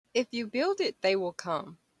If you build it, they will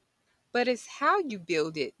come. But it's how you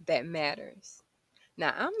build it that matters.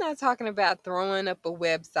 Now, I'm not talking about throwing up a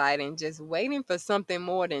website and just waiting for something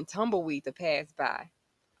more than tumbleweed to pass by.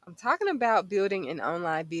 I'm talking about building an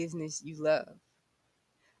online business you love.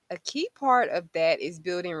 A key part of that is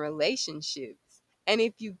building relationships. And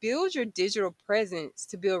if you build your digital presence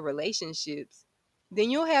to build relationships,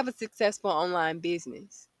 then you'll have a successful online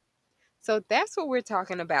business. So that's what we're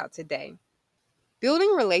talking about today.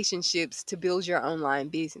 Building relationships to build your online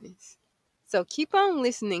business. So keep on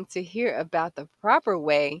listening to hear about the proper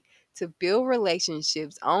way to build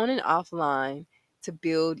relationships on and offline to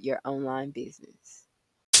build your online business.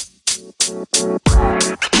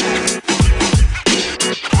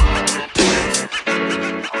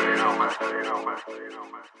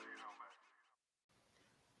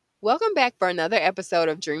 Welcome back for another episode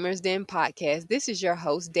of Dreamers Den Podcast. This is your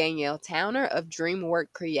host, Danielle Towner of DreamWork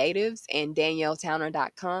Creatives and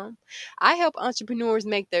DanielleTowner.com. I help entrepreneurs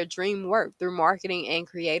make their dream work through marketing and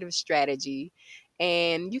creative strategy.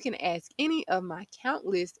 And you can ask any of my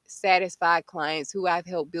countless satisfied clients who I've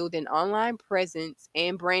helped build an online presence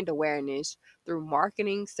and brand awareness through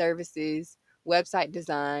marketing services, website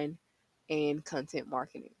design, and content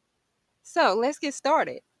marketing. So let's get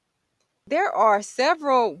started. There are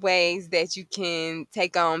several ways that you can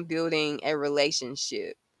take on building a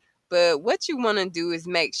relationship. But what you want to do is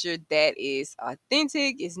make sure that is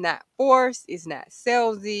authentic, it's not forced, it's not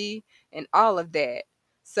salesy, and all of that.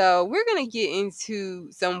 So we're going to get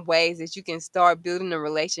into some ways that you can start building a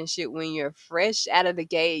relationship when you're fresh out of the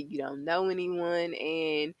gate, you don't know anyone,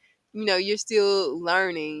 and you're still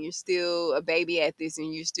learning, you're still a baby at this,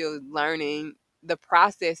 and you're still learning the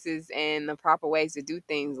processes and the proper ways to do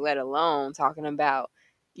things, let alone talking about,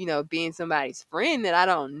 being somebody's friend that I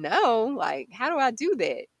don't know. Like, how do I do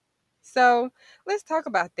that? So let's talk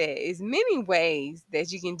about that. There's many ways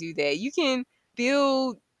that you can do that. You can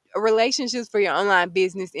build relationships for your online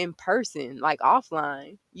business in person, like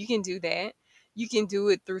offline. You can do that. You can do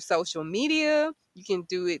it through social media. You can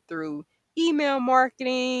do it through email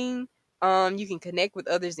marketing. You can connect with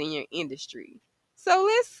others in your industry. So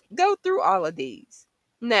let's go through all of these.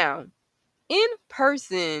 Now, in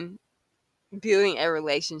person building a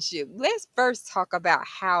relationship, let's first talk about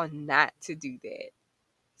how not to do that.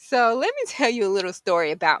 So let me tell you a little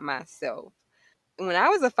story about myself. When I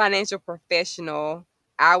was a financial professional,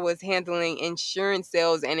 I was handling insurance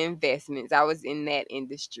sales and investments. I was in that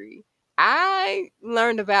industry. I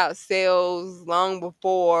learned about sales long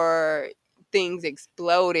before things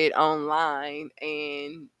exploded online.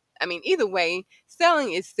 And I mean, either way,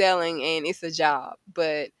 selling is selling and it's a job.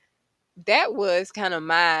 But that was kind of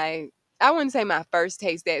I wouldn't say my first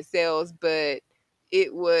taste at sales, but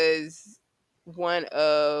it was one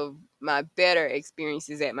of my better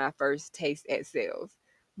experiences at my first taste at sales.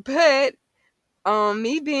 But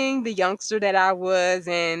me being the youngster that I was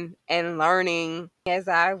and learning as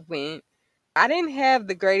I went, I didn't have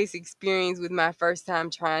the greatest experience with my first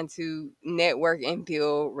time trying to network and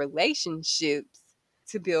build relationships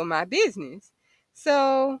to build my business.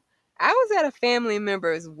 So I was at a family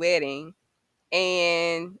member's wedding,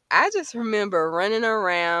 and I just remember running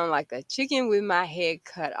around like a chicken with my head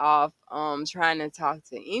cut off, trying to talk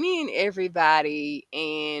to any and everybody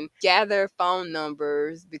and gather phone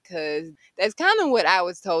numbers, because that's kind of what I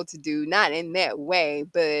was told to do. Not in that way,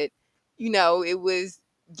 but it was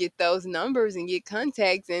get those numbers and get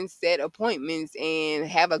contacts and set appointments and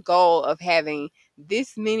have a goal of having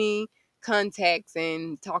this many contacts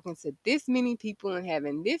and talking to this many people and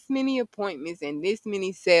having this many appointments and this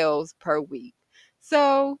many sales per week.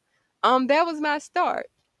 So, that was my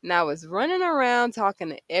start. And I was running around talking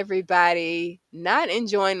to everybody, not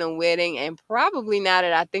enjoying the wedding, and probably, now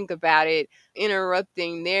that I think about it,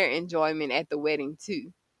 interrupting their enjoyment at the wedding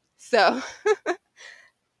too. So,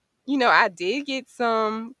 I did get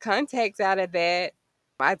some contacts out of that.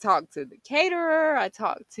 I talked to the caterer, I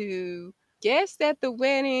talked to guests at the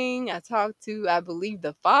wedding, I talked to, I believe,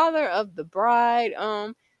 the father of the bride,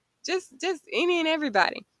 just any and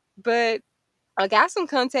everybody. But I got some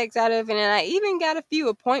contacts out of it, and I even got a few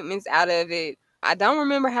appointments out of it. I don't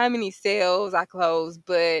remember how many sales I closed,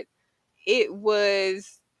 but it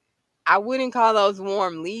was, I wouldn't call those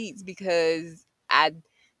warm leads, because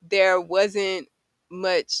there wasn't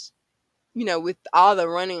much, with all the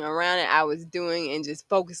running around that I was doing and just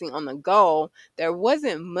focusing on the goal, there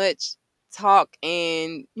wasn't much talk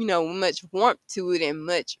and, much warmth to it and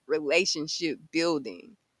much relationship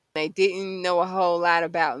building. They didn't know a whole lot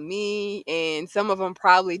about me, and some of them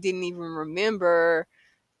probably didn't even remember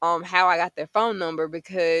how I got their phone number,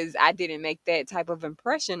 because I didn't make that type of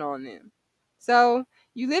impression on them. So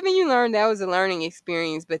You live and you learn. That was a learning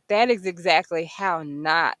experience, but that is exactly how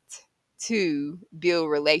not to build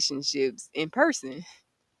relationships in person.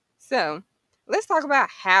 So let's talk about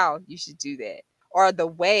how you should do that, or the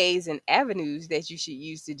ways and avenues that you should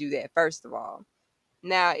use to do that, first of all.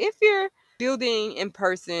 Now, if you're building in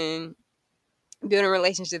person, building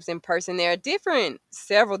relationships in person, there are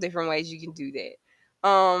several different ways you can do that.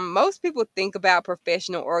 Most people think about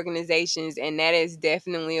professional organizations, and that is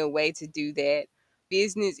definitely a way to do that.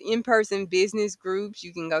 Business, in-person business groups,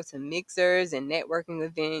 you can go to mixers and networking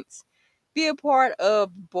events, be a part of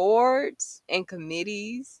boards and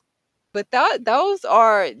committees. But those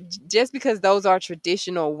are, just because those are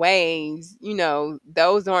traditional ways,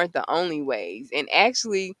 those aren't the only ways. And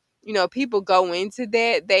actually, people go into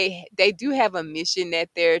that, they do have a mission that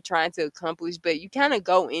they're trying to accomplish, but you kind of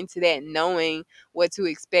go into that knowing what to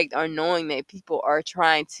expect, or knowing that people are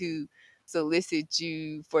trying to solicit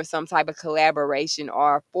you for some type of collaboration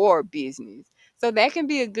or for business. So that can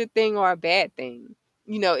be a good thing or a bad thing.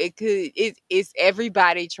 It's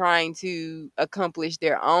everybody trying to accomplish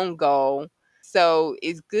their own goal. So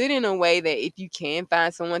it's good in a way that if you can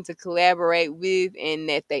find someone to collaborate with and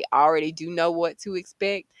that they already do know what to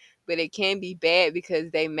expect, but it can be bad because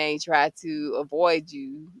they may try to avoid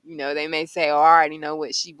you. They may say, oh, I already know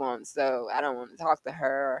what she wants, so I don't want to talk to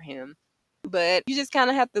her or him. But you just kind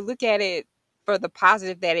of have to look at it for the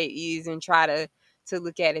positive that it is, and try to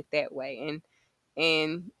look at it that way,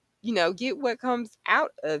 and get what comes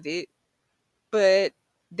out of it. But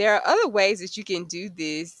there are other ways that you can do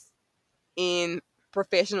this in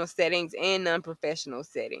professional settings and non-professional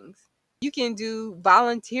settings. You can do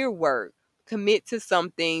volunteer work, commit to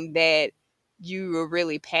something that you are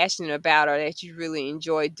really passionate about or that you really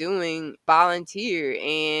enjoy doing, volunteer.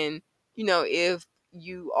 And if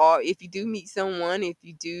you do meet someone, if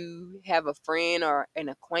you do have a friend or an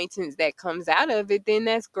acquaintance that comes out of it, then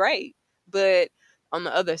that's great. But on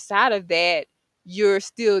the other side of that, you're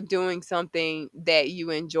still doing something that you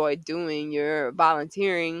enjoy doing. You're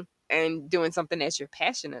volunteering and doing something that you're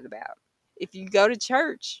passionate about. If you go to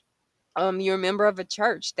church, you're a member of a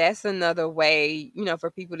church. That's another way, for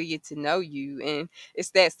people to get to know you. And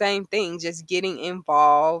it's that same thing, just getting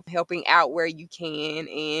involved, helping out where you can,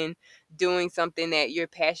 and doing something that you're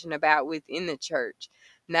passionate about within the church.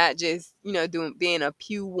 Not just, being a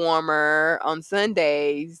pew warmer on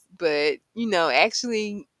Sundays, but,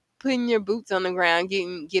 actually putting your boots on the ground,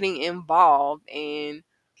 getting involved and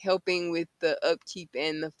helping with the upkeep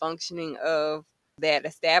and the functioning of that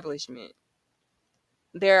establishment.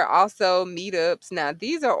 There are also meetups. Now,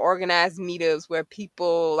 these are organized meetups where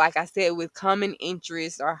people, like I said, with common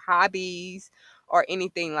interests or hobbies or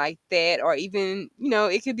anything like that, or even,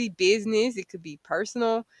 it could be business, it could be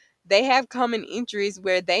personal. They have common interests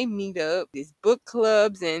where they meet up. There's book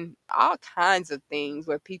clubs and all kinds of things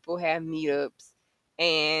where people have meetups.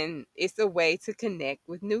 And it's a way to connect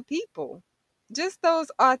with new people. Just those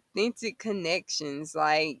authentic connections,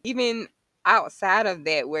 like even outside of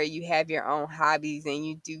that, where you have your own hobbies and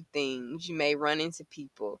you do things, you may run into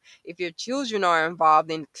people. If your children are involved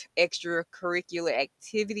in extracurricular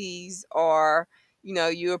activities, or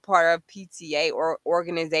you're part of PTA or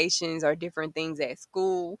organizations or different things at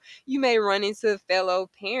school, you may run into fellow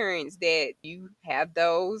parents that you have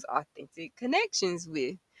those authentic connections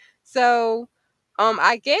with. So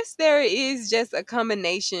I guess there is just a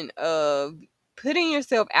combination of putting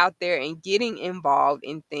yourself out there and getting involved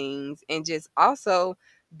in things, and just also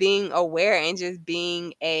being aware and just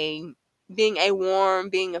being a warm,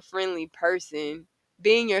 being a friendly person,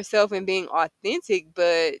 being yourself and being authentic,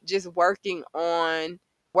 but just working on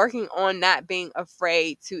not being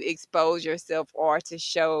afraid to expose yourself or to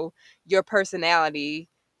show your personality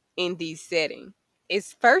in these settings. It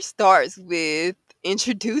first starts with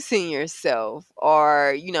introducing yourself,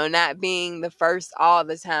 or not being the first all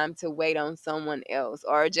the time to wait on someone else,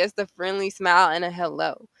 or just a friendly smile and a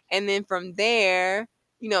hello. And then from there,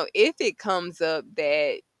 if it comes up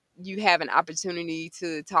that you have an opportunity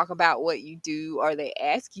to talk about what you do, or they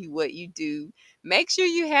ask you what you do, make sure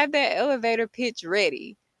you have that elevator pitch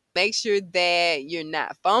ready. Make sure that you're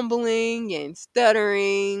not fumbling and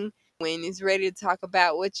stuttering. When it's ready to talk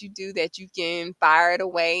about what you do, that you can fire it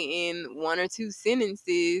away in one or two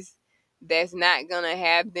sentences that's not going to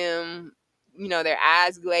have them, their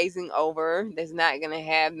eyes glazing over. That's not going to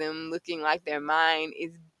have them looking like their mind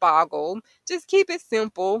is boggled. Just keep it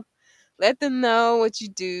simple. Let them know what you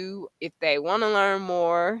do. If they want to learn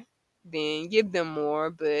more, then give them more.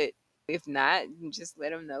 But if not, just let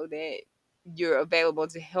them know that you're available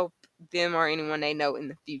to help them or anyone they know in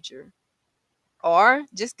the future. Or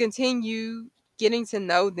just continue getting to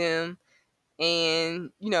know them and,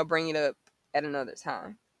 bring it up at another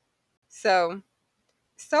time. So,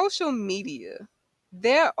 social media.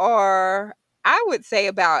 There are, I would say,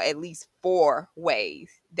 about at least 4 ways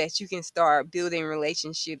that you can start building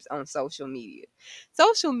relationships on social media.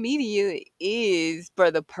 Social media is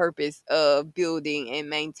for the purpose of building and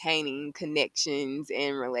maintaining connections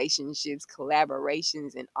and relationships,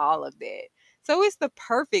 collaborations, and all of that. So it's the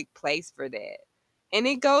perfect place for that. And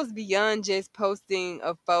it goes beyond just posting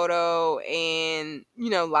a photo and,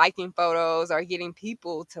 liking photos or getting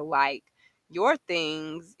people to like your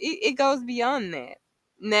things. It goes beyond that.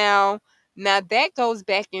 Now that goes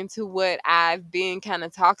back into what I've been kind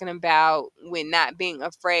of talking about with not being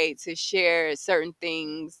afraid to share certain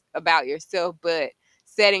things about yourself, but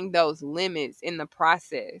setting those limits in the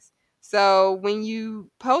process. So when you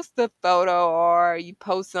post a photo or you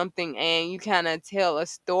post something and you kind of tell a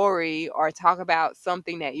story or talk about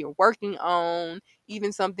something that you're working on,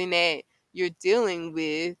 even something that you're dealing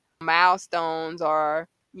with, milestones or,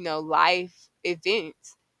 life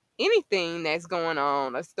events, anything that's going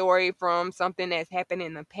on, a story from something that's happened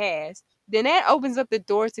in the past, then that opens up the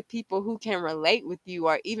door to people who can relate with you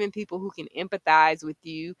or even people who can empathize with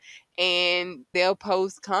you, and they'll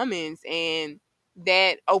post comments, and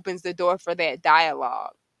that opens the door for that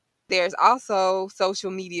dialogue. There's also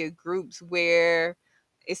social media groups where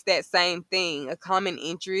it's that same thing, a common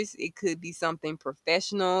interest. It could be something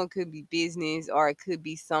professional, it could be business, or it could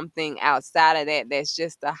be something outside of that that's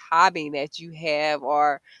just a hobby that you have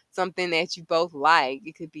or something that you both like.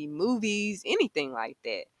 It could be movies, anything like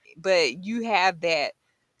that. But you have that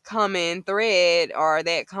common thread or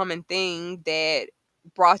that common thing that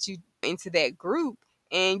brought you into that group,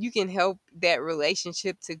 and you can help that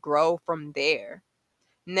relationship to grow from there.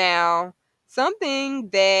 Now, something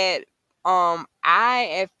that I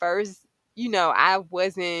at first, I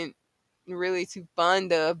wasn't really too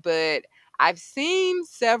fond of, but I've seen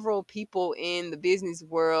several people in the business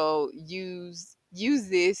world use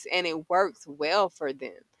this and it works well for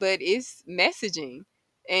them. But it's messaging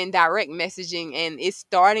and direct messaging, and it's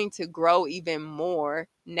starting to grow even more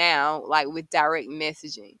now, like with direct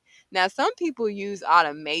messaging. Now some people use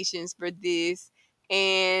automations for this,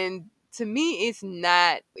 and to me it's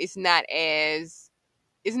not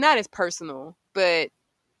as personal, but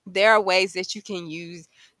there are ways that you can use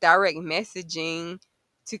direct messaging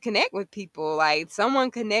to connect with people. Like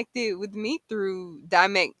someone connected with me through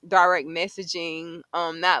direct messaging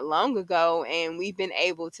not long ago, and we've been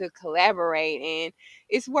able to collaborate, and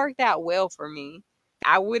it's worked out well for me.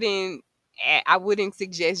 I wouldn't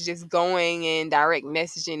suggest just going and direct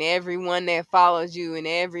messaging everyone that follows you and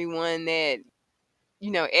everyone that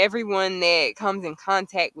comes in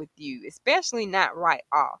contact with you, especially not right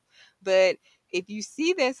off. But if you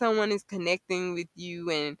see that someone is connecting with you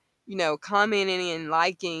and, commenting and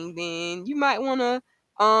liking, then you might want to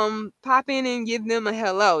pop in and give them a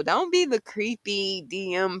hello. Don't be the creepy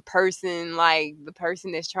DM person, like the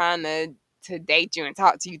person that's trying to date you and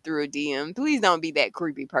talk to you through a DM. Please don't be that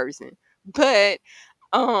creepy person. But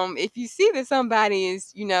if you see that somebody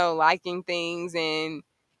is, liking things and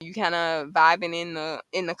you kind of vibing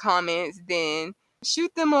in the comments, then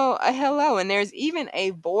shoot them a hello. And there's even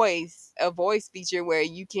a voice feature where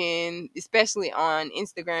you can, especially on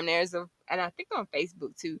Instagram, and I think on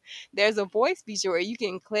Facebook too, there's a voice feature where you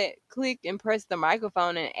can click and press the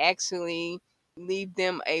microphone and actually leave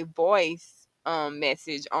them a voice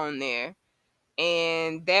message on there,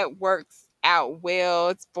 and that works out well.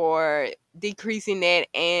 It's for decreasing that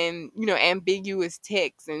and ambiguous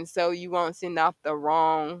text, and so you won't send off the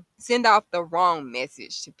wrong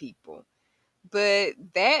message to people. But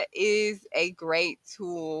that is a great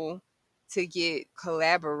tool to get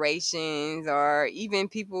collaborations, or even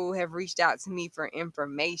people have reached out to me for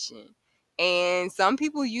information. And some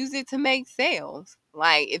people use it to make sales.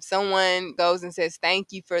 Like if someone goes and says,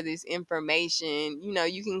 "Thank you for this information,"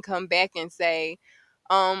 you can come back and say,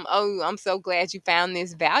 "Oh, I'm so glad you found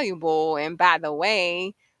this valuable. And by the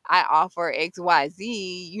way, I offer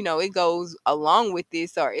XYZ." It goes along with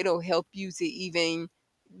this, or it'll help you to even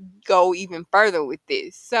go even further with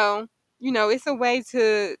this. So, it's a way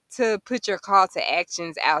to put your call to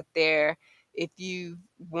actions out there if you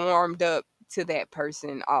warmed up to that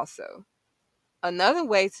person also. Another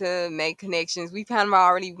way to make connections we kind of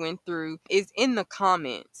already went through is in the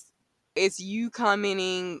comments. It's you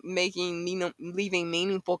commenting, leaving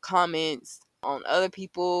meaningful comments on other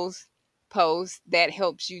people's posts. That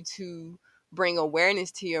helps you to bring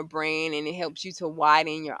awareness to your brand, and it helps you to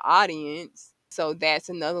widen your audience. So that's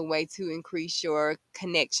another way to increase your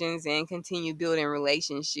connections and continue building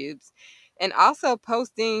relationships. And also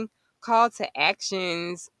posting call to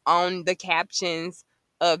actions on the captions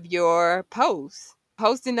of your posts.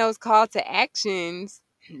 posting those call to actions,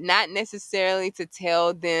 not necessarily to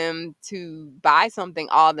tell them to buy something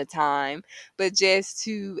all the time, but just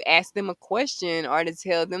to ask them a question or to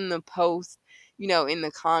tell them to post, in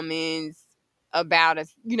the comments about a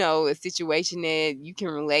situation that you can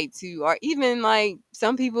relate to, or even like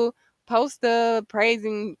some people post the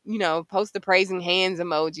praising hands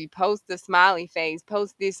emoji, post the smiley face,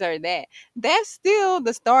 post this or that. That's still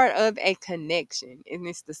the start of a connection, and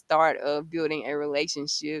it's the start of building a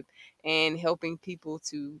relationship and helping people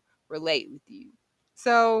to relate with you.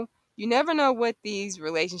 So you never know what these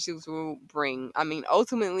relationships will bring. I mean,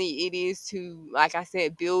 ultimately, it is to, like I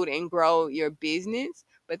said, build and grow your business,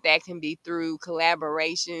 but that can be through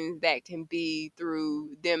collaborations, that can be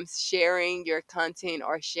through them sharing your content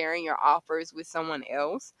or sharing your offers with someone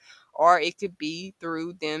else, or it could be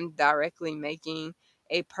through them directly making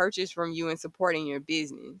a purchase from you and supporting your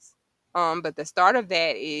business. But the start of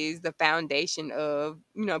that is the foundation of,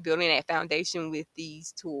 building that foundation with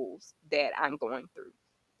these tools that I'm going through.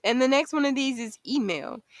 And the next one of these is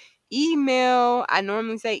email. Email, I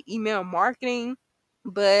normally say email marketing,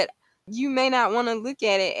 but you may not want to look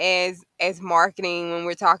at it as marketing when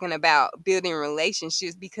we're talking about building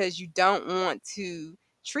relationships, because you don't want to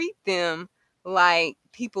treat them like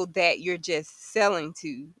people that you're just selling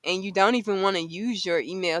to, and you don't even want to use your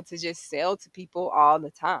email to just sell to people all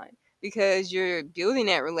the time, because you're building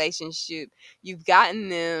that relationship. You've gotten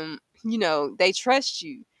them, they trust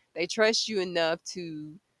you. They trust you enough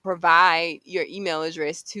to provide your email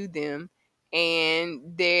address to them, and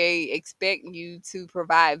they expect you to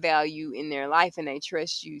provide value in their life, and they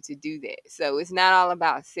trust you to do that. So it's not all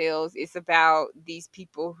about sales. It's about these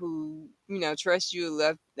people who, trust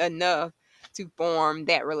you enough to form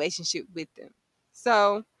that relationship with them.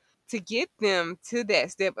 So to get them to that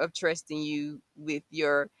step of trusting you with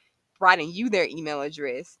your providing you their email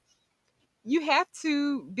address, you have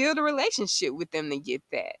to build a relationship with them to get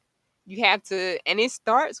that. You have to, and it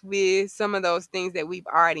starts with some of those things that we've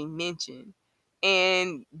already mentioned,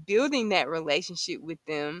 and building that relationship with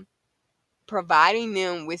them, providing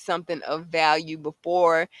them with something of value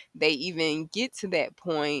before they even get to that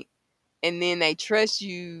point. And then they trust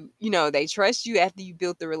you, they trust you after you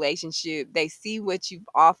built the relationship. They see what you've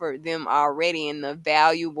offered them already and the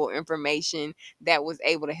valuable information that was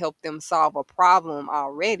able to help them solve a problem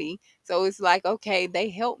already. So it's like, okay, they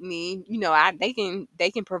helped me,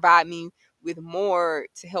 they can provide me with more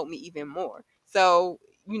to help me even more. So,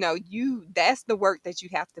 that's the work that you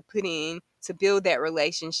have to put in to build that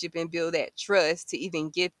relationship and build that trust to even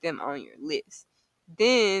get them on your list.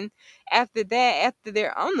 Then after that, after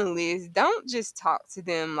they're on the list, don't just talk to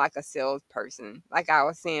them like a salesperson. Like I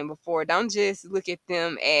was saying before, don't just look at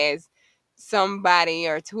them as somebody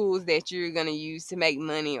or tools that you're going to use to make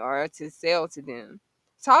money or to sell to them.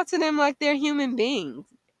 Talk to them like they're human beings,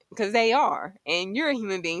 because they are. And you're a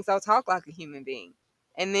human being, so talk like a human being.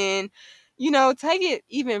 And then, take it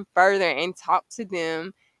even further and talk to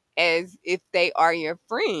them as if they are your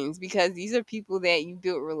friends, because these are people that you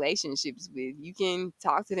build relationships with. You can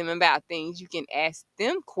talk to them about things. You can ask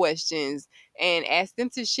them questions and ask them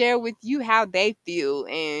to share with you how they feel,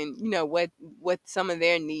 and what some of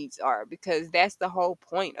their needs are, because that's the whole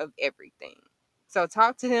point of everything. So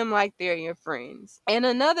talk to them like they're your friends. And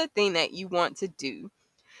another thing that you want to do,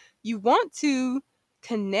 you want to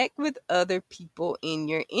connect with other people in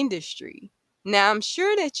your industry. Now, I'm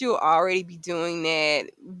sure that you'll already be doing that,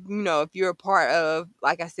 if you're a part of,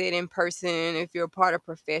 like I said, in person, if you're a part of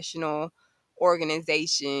professional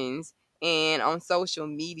organizations and on social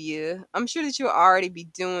media. I'm sure that you'll already be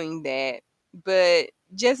doing that, but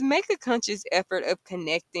just make a conscious effort of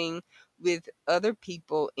connecting with other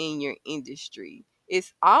people in your industry.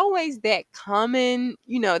 It's always that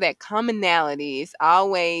that commonality. It's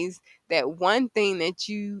always that one thing that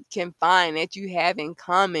you can find that you have in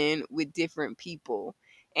common with different people.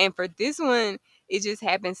 And for this one, it just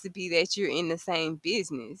happens to be that you're in the same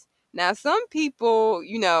business. Now, some people,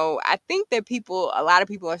 I think that a lot of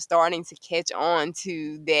people are starting to catch on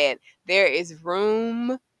to that there is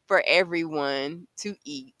room for everyone to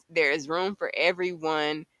eat. There is room for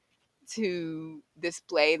everyone to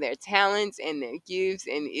display their talents and their gifts.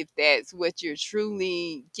 And if that's what you're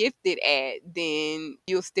truly gifted at, then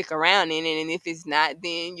you'll stick around in it. And if it's not,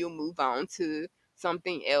 then you'll move on to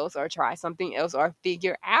something else or try something else or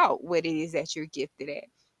figure out what it is that you're gifted at.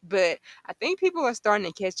 But I think people are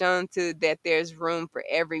starting to catch on to that there's room for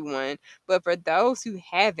everyone. But for those who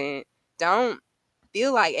haven't, don't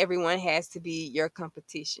feel like everyone has to be your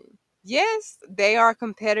competition. Yes, they are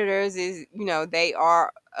competitors, is they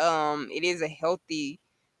are it is a healthy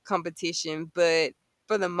competition, but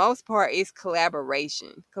for the most part, it's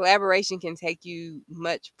collaboration. Collaboration can take you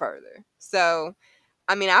much further. So,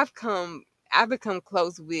 I mean, I've become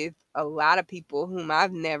close with a lot of people whom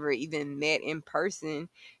I've never even met in person,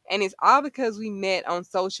 and it's all because we met on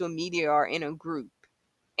social media or in a group.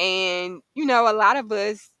 And a lot of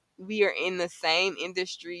us, we are in the same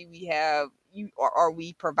industry. We have you or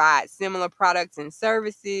we provide similar products and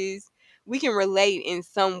services. We can relate in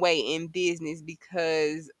some way in business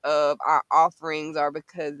because of our offerings or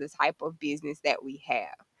because of the type of business that we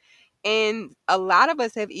have. And a lot of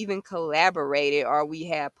us have even collaborated or we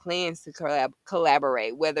have plans to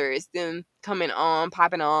collaborate, whether it's them popping on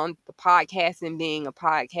the podcast and being a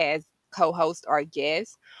podcast co-host or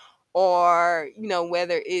guest, or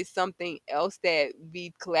whether it's something else that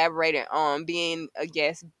we collaborated on, being a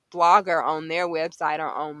guest blogger on their website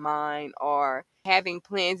or on mine, or having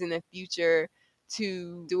plans in the future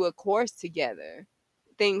to do a course together,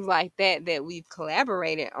 things like that we've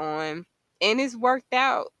collaborated on, and it's worked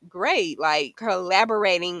out great. Like,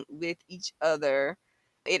 collaborating with each other,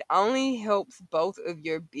 it only helps both of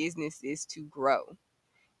your businesses to grow.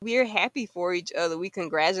 We're happy for each other. We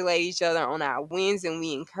congratulate each other on our wins and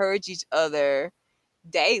we encourage each other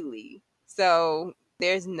daily. So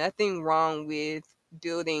there's nothing wrong with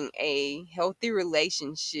building a healthy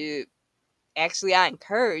relationship. Actually, I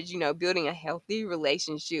encourage, building a healthy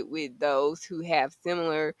relationship with those who have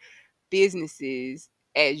similar businesses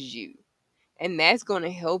as you. And that's going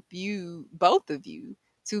to help you, both of you,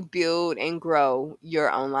 to build and grow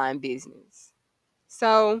your online business.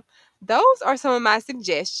 So, those are some of my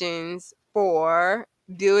suggestions for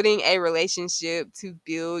building a relationship to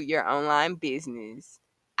build your online business.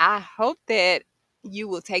 I hope that you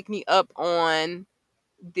will take me up on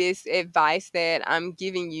this advice that I'm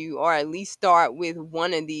giving you, or at least start with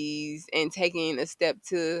one of these and taking a step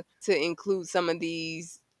to include some of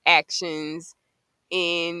these actions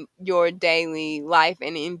in your daily life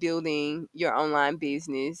and in building your online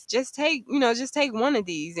business. Just take one of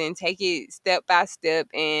these and take it step by step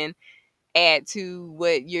and add to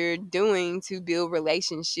what you're doing to build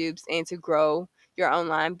relationships and to grow your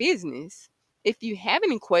online business. If you have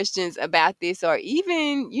any questions about this, or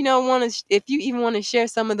even if you even want to share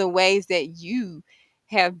some of the ways that you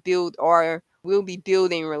have built or will be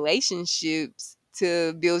building relationships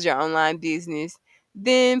to build your online business,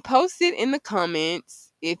 then post it in the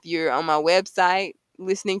comments. If you're on my website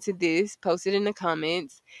listening to this, post it in the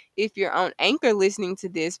comments. If you're on Anchor listening to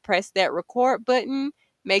this, press that record button,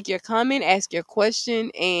 make your comment, ask your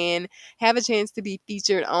question, and have a chance to be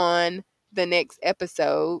featured on the next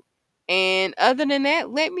episode. And other than that,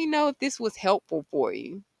 let me know if this was helpful for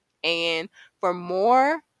you. And for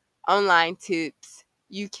more online tips,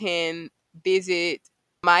 you can visit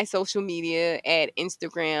my social media at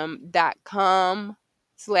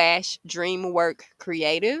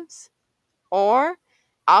instagram.com/dreamworkcreatives. Or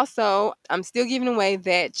also, I'm still giving away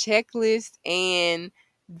that checklist and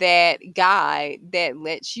that guide that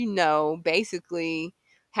lets you know basically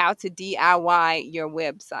how to DIY your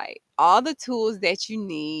website. All the tools that you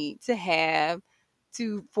need to have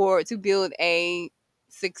to build a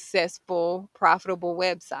successful, profitable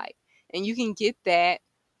website. And you can get that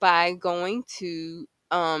by going to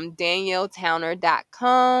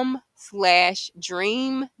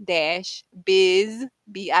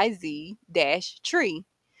danielletowner.com/dream-biz-tree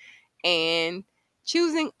and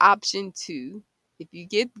choosing option 2. If you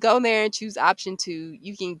go there and choose option 2,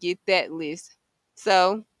 you can get that list.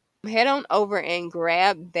 So head on over and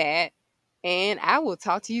grab that, and I will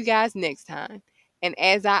talk to you guys next time. And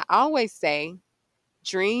as I always say,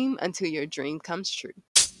 dream until your dream comes true.